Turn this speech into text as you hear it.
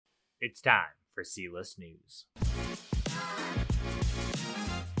It's time for C-List News.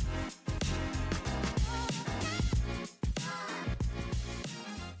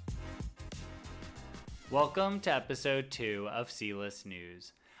 Welcome to episode 2 of C-List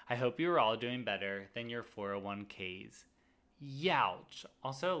News. I hope you are all doing better than your 401ks. Youch!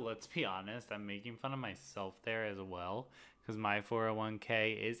 Also, let's be honest, I'm making fun of myself there as well, because my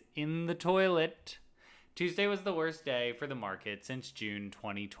 401k is in the toilet. Tuesday was the worst day for the market since June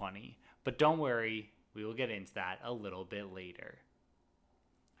 2020, but don't worry, we will get into that a little bit later.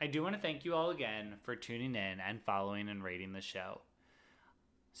 I do want to thank you all again for tuning in and following and rating the show.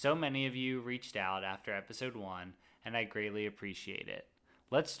 So many of you reached out after episode 1, and I greatly appreciate it.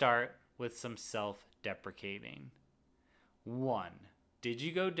 Let's start with some self-deprecating. 1. Did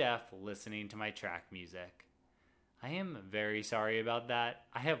you go deaf listening to my track music? I am very sorry about that.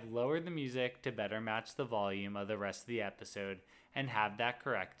 I have lowered the music to better match the volume of the rest of the episode and have that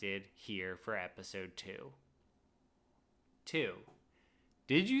corrected here for episode 2. 2.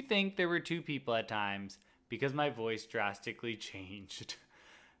 Did you think there were 2 people at times because my voice drastically changed?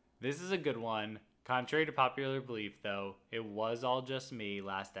 This is a good one. Contrary to popular belief, though, it was all just me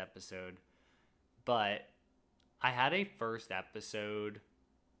last episode. But I had a first episode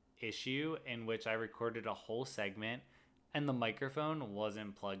issue in which I recorded a whole segment and the microphone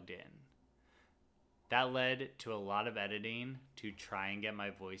wasn't plugged in. That led to a lot of editing to try and get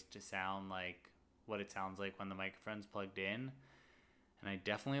my voice to sound like what it sounds like when the microphone's plugged in. And I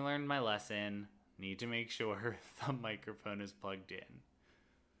definitely learned my lesson. Need to make sure the microphone is plugged in.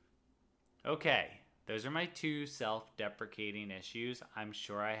 Okay, those are my 2 self-deprecating issues. I'm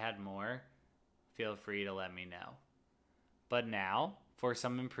sure I had more. Feel free to let me know. But now, for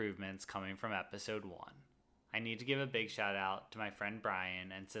some improvements coming from episode 1. I need to give a big shout out to my friend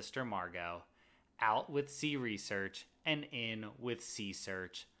Brian and sister Margot. Out with C Research and in with C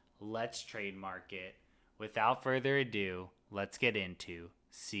Search. Let's trademark it. Without further ado, let's get into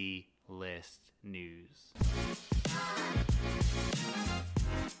C-List News.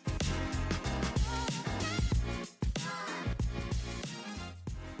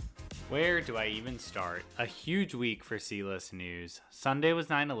 Where do I even start? A huge week for C-List News. Sunday was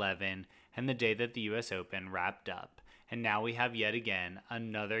 9/11 and the day that the US Open wrapped up, and now we have yet again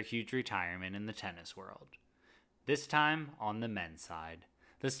another huge retirement in the tennis world. This time on the men's side.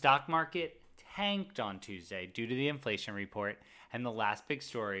 The stock market tanked on Tuesday due to the inflation report, and the last big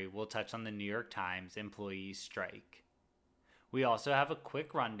story will touch on the New York Times employees' strike. We also have a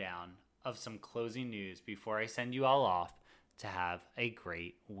quick rundown of some closing news before I send you all off to have a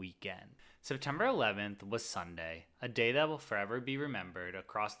great weekend. September 11th was Sunday, a day that will forever be remembered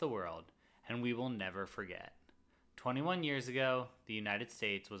across the world, and we will never forget. 21 years ago, the United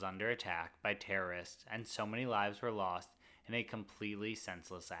States was under attack by terrorists, and so many lives were lost in a completely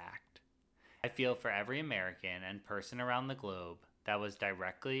senseless act. I feel for every American and person around the globe that was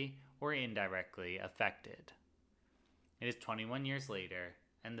directly or indirectly affected. It is 21 years later,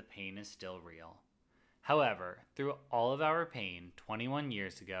 and the pain is still real. However, through all of our pain, 21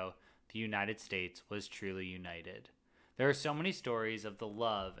 years ago, the United States was truly united. There are so many stories of the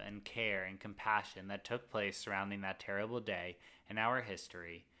love and care and compassion that took place surrounding that terrible day in our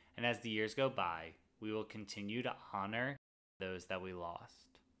history, and as the years go by, we will continue to honor those that we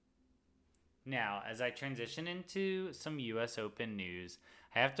lost. Now, as I transition into some US Open news,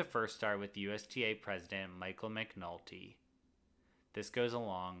 I have to first start with USTA President Michael McNulty. This goes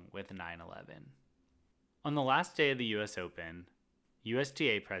along with 9/11. On the last day of the US Open,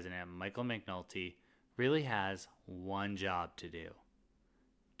 USTA President Michael McNulty really has one job to do.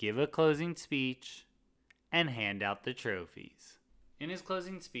 Give a closing speech and hand out the trophies. In his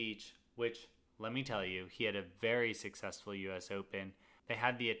closing speech, which, let me tell you, he had a very successful US Open. They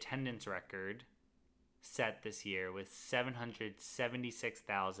had the attendance record set this year with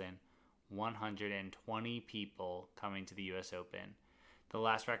 776,120 people coming to the US Open. The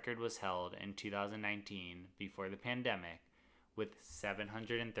last record was held in 2019 before the pandemic with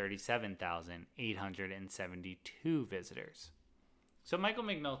 737,872 visitors. So Michael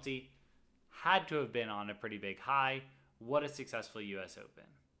McNulty had to have been on a pretty big high. What a successful US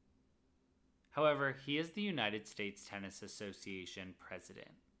Open. However, he is the United States Tennis Association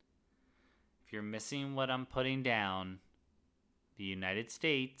president. If you're missing what I'm putting down, the United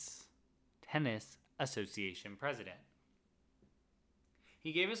States Tennis Association president.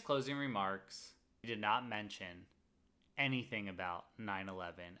 He gave his closing remarks. He did not mention anything about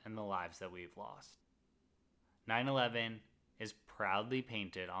 9/11 and the lives that we've lost. 9/11 is proudly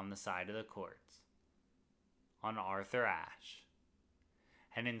painted on the side of the courts on Arthur Ashe.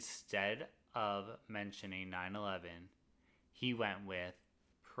 And instead of mentioning 9/11, he went with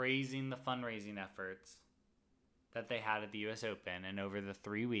praising the fundraising efforts that they had at the US Open, and over the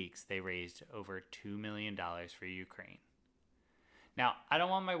 3 weeks, they raised over $2 million for Ukraine. Now, I don't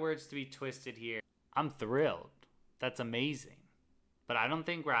want my words to be twisted here. I'm thrilled. That's amazing. But I don't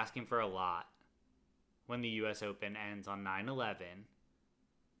think we're asking for a lot when the US Open ends on 9/11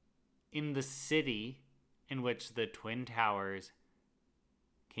 in the city in which the Twin Towers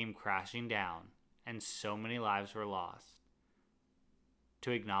came crashing down and so many lives were lost,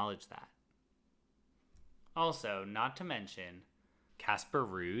 to acknowledge that. Also, not to mention, Casper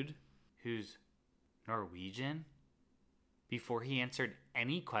Ruud, who's Norwegian, before he answered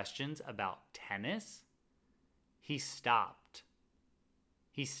any questions about tennis, he stopped.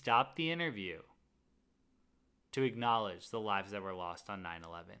 He stopped the interview to acknowledge the lives that were lost on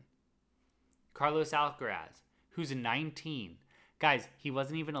 9/11. Carlos Alcaraz, who's 19. Guys, he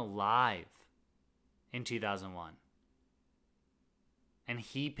wasn't even alive in 2001. And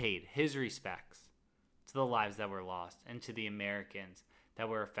he paid his respects to the lives that were lost and to the Americans that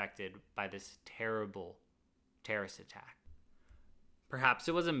were affected by this terrible terrorist attack. Perhaps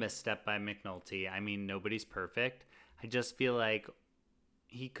it was a misstep by McNulty. I mean, nobody's perfect. I just feel like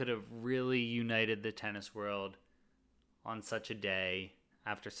he could have really united the tennis world on such a day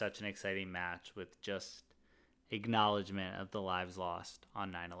after such an exciting match with just acknowledgement of the lives lost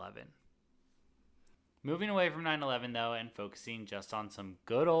on 9/11. Moving away from 9/11 though and focusing just on some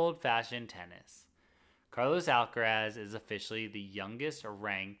good old-fashioned tennis. Carlos Alcaraz is officially the youngest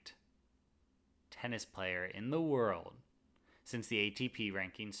ranked tennis player in the world since the ATP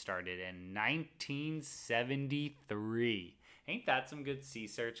ranking started in 1973. Ain't that some good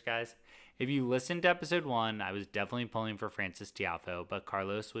C-search, guys? If you listened to episode 1, I was definitely pulling for Frances Tiafoe, but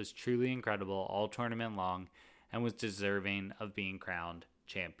Carlos was truly incredible all tournament long and was deserving of being crowned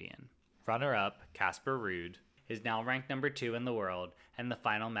champion. Runner-up, Casper Ruud, is now ranked number 2 in the world, and the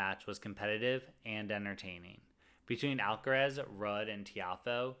final match was competitive and entertaining. Between Alcaraz, Ruud, and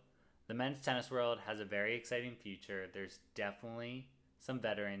Tiafoe, the men's tennis world has a very exciting future. There's definitely some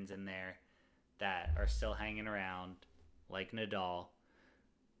veterans in there that are still hanging around, like Nadal,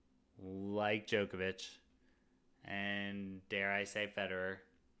 like Djokovic, and dare I say Federer,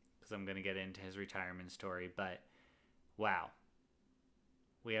 because I'm going to get into his retirement story. But wow,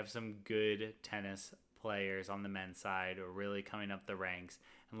 we have some good tennis players on the men's side who are really coming up the ranks.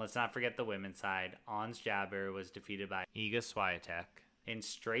 And let's not forget the women's side. Ons Jabeur was defeated by Iga Swiatek in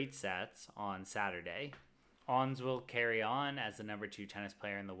straight sets on Saturday. Ons will carry on as the number 2 tennis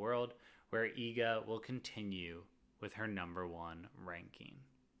player in the world, where Iga will continue with her number 1 ranking.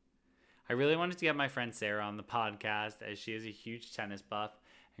 I really wanted to get my friend Sarah on the podcast, as she is a huge tennis buff,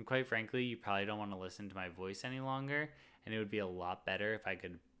 and quite frankly, you probably don't want to listen to my voice any longer, and it would be a lot better if I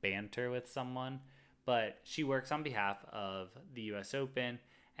could banter with someone. But she works on behalf of the US Open,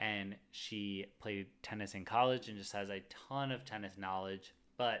 and she played tennis in college and just has a ton of tennis knowledge.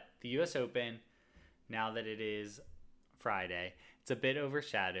 But the US Open, now that it is Friday, it's a bit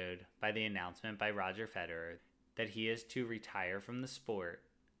overshadowed by the announcement by Roger Federer that he is to retire from the sport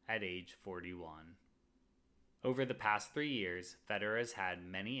at age 41. Over the past 3 years, Federer has had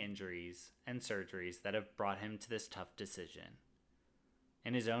many injuries and surgeries that have brought him to this tough decision.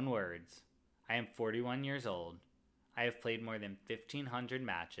 In his own words, "I am 41 years old. I have played more than 1,500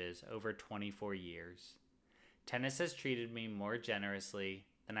 matches over 24 years. Tennis has treated me more generously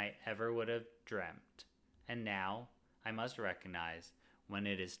than I ever would have dreamt, and now I must recognize when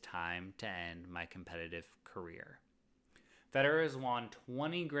it is time to end my competitive career." Federer has won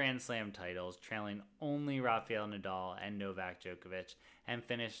 20 Grand Slam titles, trailing only Rafael Nadal and Novak Djokovic, and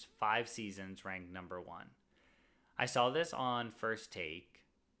finished 5 seasons ranked number 1. I saw this on First Take.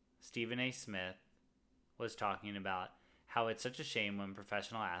 Stephen A. Smith was talking about how it's such a shame when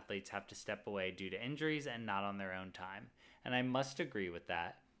professional athletes have to step away due to injuries and not on their own time, and I must agree with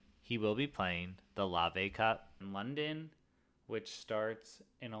that. He will be playing the Lave Cup in London, which starts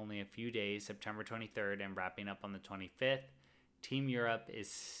in only a few days, September 23rd, and wrapping up on the 25th. Team Europe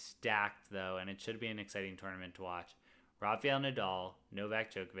is stacked, though, and it should be an exciting tournament to watch. Rafael Nadal,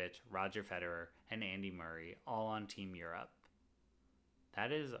 Novak Djokovic, Roger Federer, and Andy Murray, all on Team Europe.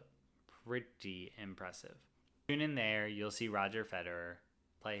 That is pretty impressive. Tune in there, you'll see Roger Federer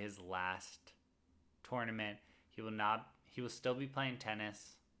play his last tournament. He will still be playing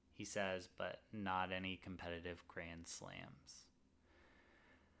tennis, he says, but not any competitive Grand Slams.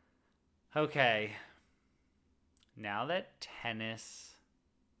 Okay. Now that tennis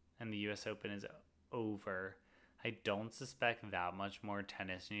and the US Open is over, I don't suspect that much more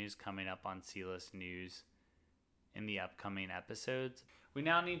tennis news coming up on C-List News in the upcoming episodes. We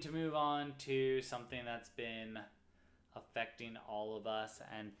now need to move on to something that's been affecting all of us.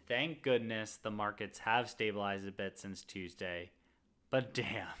 And thank goodness the markets have stabilized a bit since Tuesday. But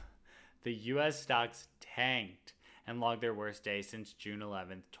damn, the US stocks tanked and logged their worst day since June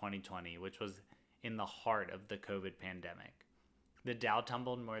 11th, 2020, which was in the heart of the COVID pandemic. The Dow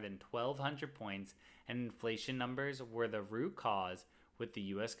tumbled more than 1,200 points, and inflation numbers were the root cause, with the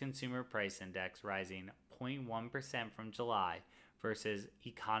U.S. Consumer Price Index rising 0.1% from July versus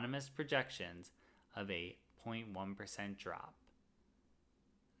economist projections of a 0.1% drop.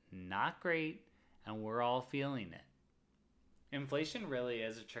 Not great, and we're all feeling it. Inflation really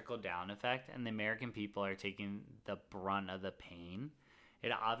is a trickle-down effect, and the American people are taking the brunt of the pain.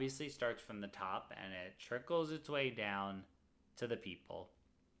 It obviously starts from the top, and it trickles its way down to the people.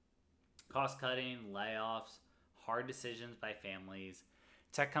 Cost cutting, layoffs, hard decisions by families.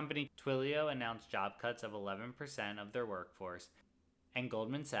 Tech company Twilio announced job cuts of 11% of their workforce, and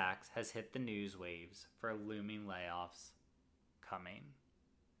Goldman Sachs has hit the news waves for looming layoffs coming.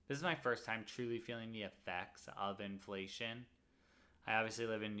 This is my first time truly feeling the effects of inflation. I obviously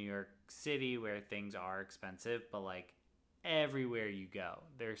live in New York City where things are expensive, but like everywhere you go,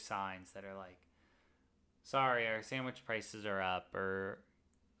 there's signs that are like, sorry, our sandwich prices are up, or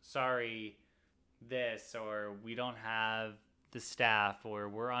sorry, this, or we don't have the staff, or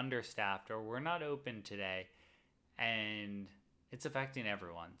we're understaffed, or we're not open today. And it's affecting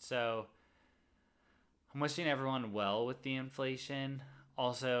everyone. So I'm wishing everyone well with the inflation.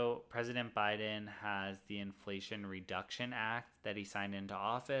 Also, President Biden has the Inflation Reduction Act that he signed into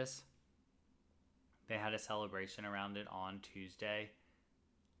office. They had a celebration around it on Tuesday,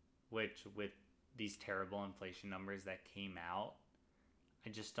 which with these terrible inflation numbers that came out, I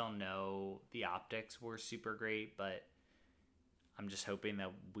just don't know. The optics were super great, but I'm just hoping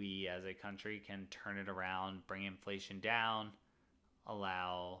that we as a country can turn it around, bring inflation down,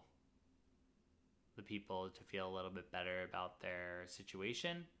 allow the people to feel a little bit better about their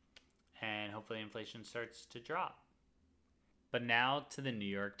situation, and hopefully inflation starts to drop. But now to the New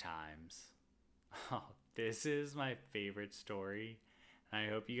York Times. Oh, this is my favorite story. I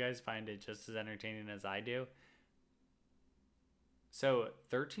hope you guys find it just as entertaining as I do. So,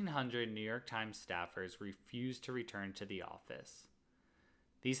 1,300 New York Times staffers refuse to return to the office.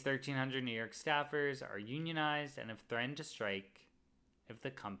 These 1,300 New York staffers are unionized and have threatened to strike if the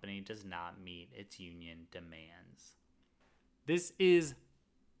company does not meet its union demands. This is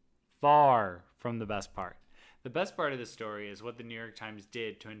far from the best part. The best part of the story is what the New York Times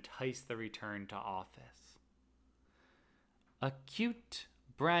did to entice the return to office. A cute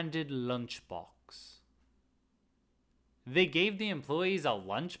branded lunchbox. They gave the employees a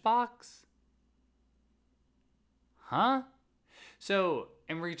lunchbox? Huh? So,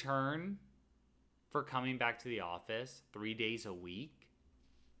 in return for coming back to the office 3 days a week,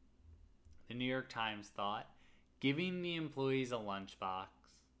 the New York Times thought giving the employees a lunchbox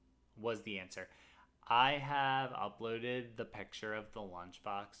was the answer. I have uploaded the picture of the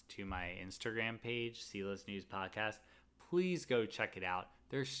lunchbox to my Instagram page, C-List News Podcast. Please go check it out.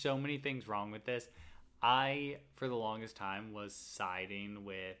 There's so many things wrong with this. I, for the longest time, was siding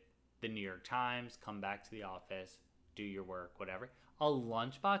with the New York Times, come back to the office, do your work, whatever. A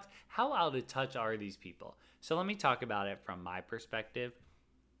lunchbox? How out of touch are these people? So let me talk about it from my perspective.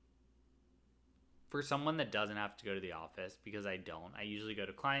 For someone that doesn't have to go to the office, because I don't, I usually go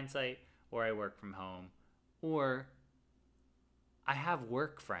to client site, or I work from home, or I have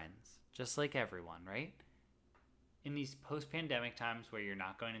work friends, just like everyone, right? In these post-pandemic times where you're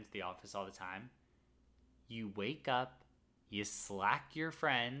not going into the office all the time, you wake up, you Slack your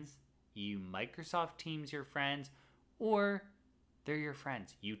friends, you Microsoft Teams your friends, or they're your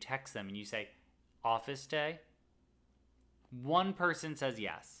friends. You text them and you say, office day? One person says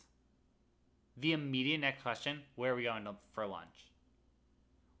yes. The immediate next question, where are we going for lunch?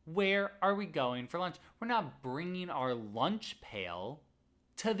 Where are we going for lunch? We're not bringing our lunch pail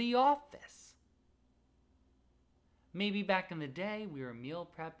to the office. Maybe back in the day, we were meal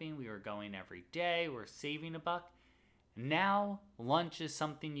prepping, we were going every day, we're saving a buck. Now, lunch is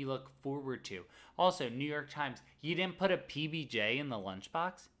something you look forward to. Also, New York Times, you didn't put a PBJ in the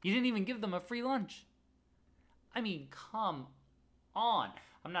lunchbox. You didn't even give them a free lunch. I mean, come on.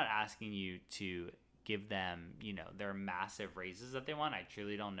 I'm not asking you to give them, their massive raises that they want. I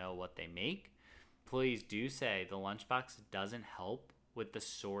truly don't know what they make. Employees do say the lunchbox doesn't help with the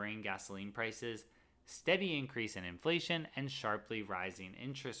soaring gasoline prices, steady increase in inflation, and sharply rising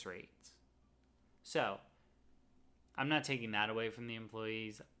interest rates. So, I'm not taking that away from the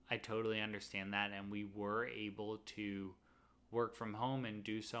employees. I totally understand that, and we were able to work from home and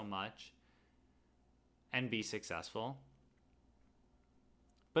do so much and be successful.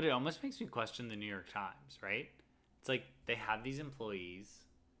 But it almost makes me question the New York Times, right? It's like they have these employees,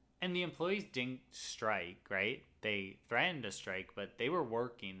 and the employees didn't strike, right? They threatened to strike, but they were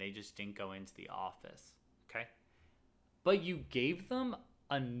working. They just didn't go into the office, okay? But you gave them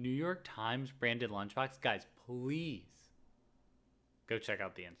a New York Times branded lunchbox. Guys, please go check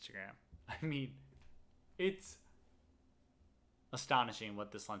out the Instagram. I mean, it's astonishing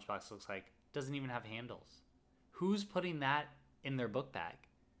what this lunchbox looks like. Doesn't even have handles. Who's putting that in their book bag?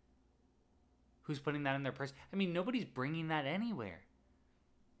 Who's putting that in their purse? I mean, nobody's bringing that anywhere.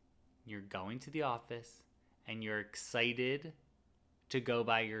 You're going to the office and you're excited to go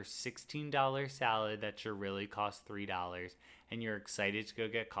buy your $16 salad that should really cost $3, and you're excited to go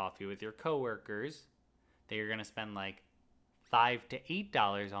get coffee with your coworkers that you're going to spend like $5 to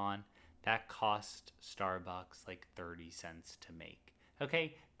 $8 on, that cost Starbucks like 30 cents to make.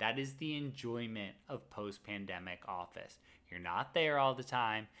 Okay, that is the enjoyment of post-pandemic office. You're not there all the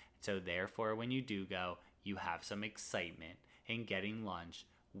time, so therefore when you do go, you have some excitement in getting lunch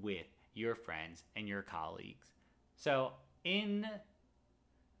with your friends and your colleagues. So in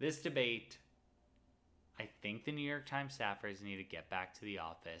this debate, I think the New York Times staffers need to get back to the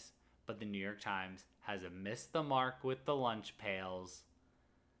office, but the New York Times has missed the mark with the lunch pails,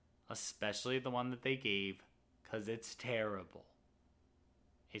 especially the one that they gave, because it's terrible.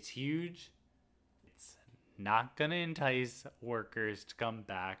 It's huge. It's not going to entice workers to come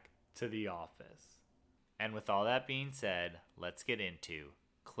back to the office. And with all that being said, let's get into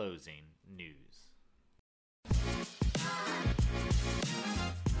closing news.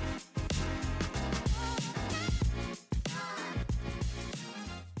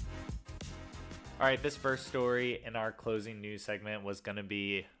 All right, this first story in our closing news segment was going to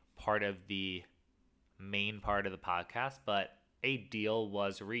be part of the main part of the podcast, but a deal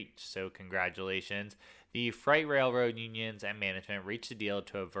was reached. So congratulations. The freight railroad unions and management reached a deal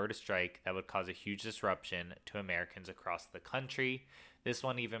to avert a strike that would cause a huge disruption to Americans across the country. This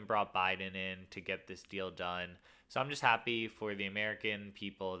one even brought Biden in to get this deal done. So I'm just happy for the American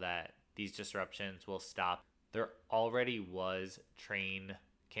people that these disruptions will stop. There already was train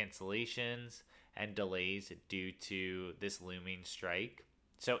cancellations and delays due to this looming strike.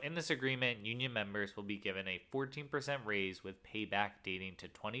 So in this agreement, union members will be given a 14% raise with payback dating to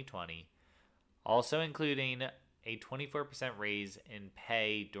 2020, also including a 24% raise in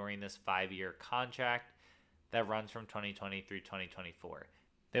pay during this 5-year contract that runs from 2020 through 2024.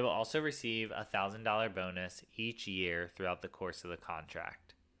 They will also receive a $1,000 bonus each year throughout the course of the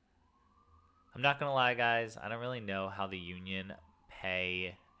contract. I'm not going to lie, guys, I don't really know how the union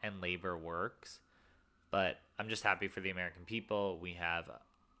pay and labor works, but I'm just happy for the American people. We have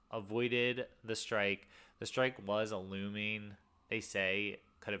avoided the strike. The strike was a looming, they say,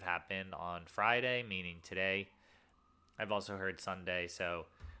 could have happened on Friday, meaning today. I've also heard Sunday, so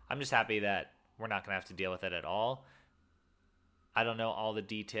I'm just happy that we're not going to have to deal with it at all. I don't know all the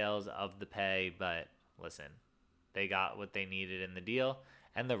details of the pay, but listen, they got what they needed in the deal,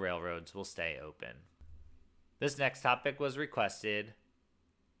 and the railroads will stay open. This next topic was requested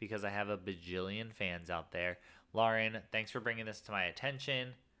because I have a bajillion fans out there. Lauren, thanks for bringing this to my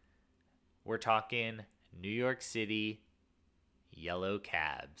attention. We're talking New York City yellow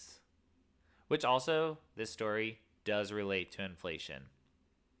cabs, which also, this story does relate to inflation.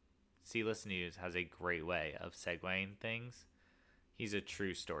 C-List News has a great way of segueing things. He's a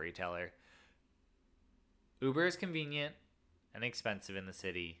true storyteller. Uber is convenient and expensive in the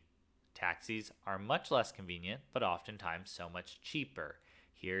city. Taxis are much less convenient, but oftentimes so much cheaper.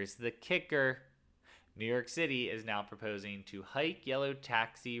 Here's the kicker. New York City is now proposing to hike yellow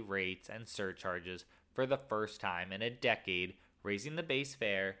taxi rates and surcharges for the first time in a decade, raising the base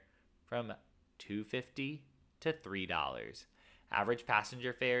fare from $2.50 to $3. Average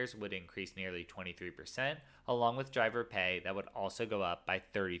passenger fares would increase nearly 23%, along with driver pay that would also go up by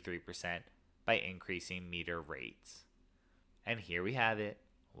 33% by increasing meter rates. And here we have it.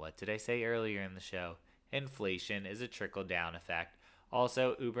 What did I say earlier in the show? Inflation is a trickle-down effect.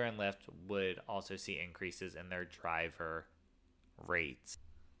 Also, Uber and Lyft would also see increases in their driver rates.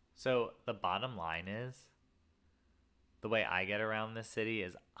 So the bottom line is, the way I get around this city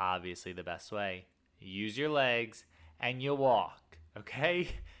is obviously the best way. Use your legs and you walk, okay?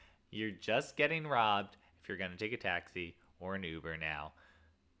 You're just getting robbed if you're going to take a taxi or an Uber now.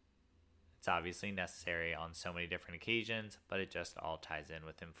 It's obviously necessary on so many different occasions, but it just all ties in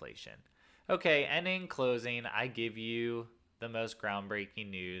with inflation. Okay, and in closing, I give you the most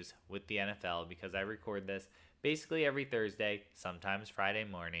groundbreaking news with the NFL because I record this basically every Thursday, sometimes Friday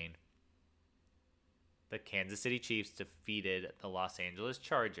morning. The Kansas City Chiefs defeated the Los Angeles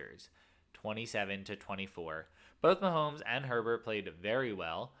Chargers 27-24. Both Mahomes and Herbert played very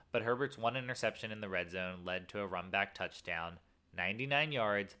well, but Herbert's one interception in the red zone led to a run-back touchdown, 99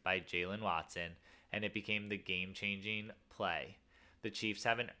 yards by Jalen Watson, and it became the game-changing play. The Chiefs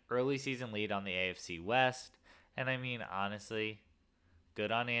have an early season lead on the AFC West, and I mean, honestly,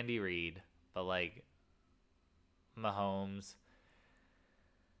 good on Andy Reid, but Mahomes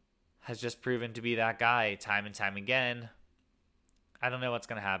has just proven to be that guy time and time again. I don't know what's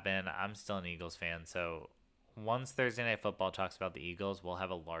going to happen. I'm still an Eagles fan, so once Thursday Night Football talks about the Eagles, we'll have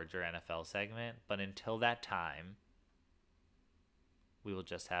a larger NFL segment. But until that time, we will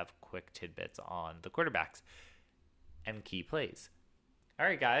just have quick tidbits on the quarterbacks and key plays. All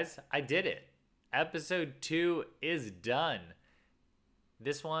right, guys, I did it. Episode 2 is done.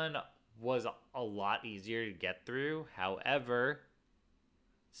 This one was a lot easier to get through. However,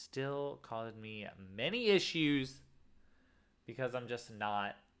 still caused me many issues because I'm just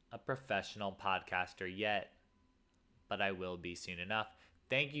not a professional podcaster yet, but I will be soon enough.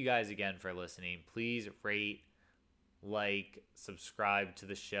 Thank you guys again for listening. Please rate, subscribe to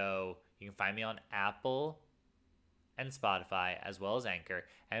the show. You can find me on Apple and Spotify as well as Anchor.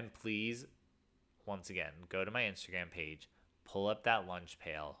 And please, once again, go to my Instagram page, pull up that lunch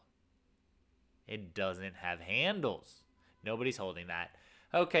pail. It doesn't have handles. Nobody's holding that.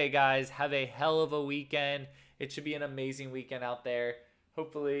 Okay, guys, have a hell of a weekend. It should be an amazing weekend out there.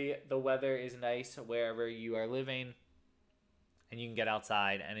 Hopefully the weather is nice wherever you are living and you can get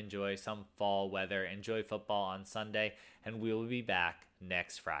outside and enjoy some fall weather. Enjoy football on Sunday, and we will be back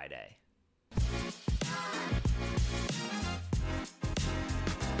next Friday.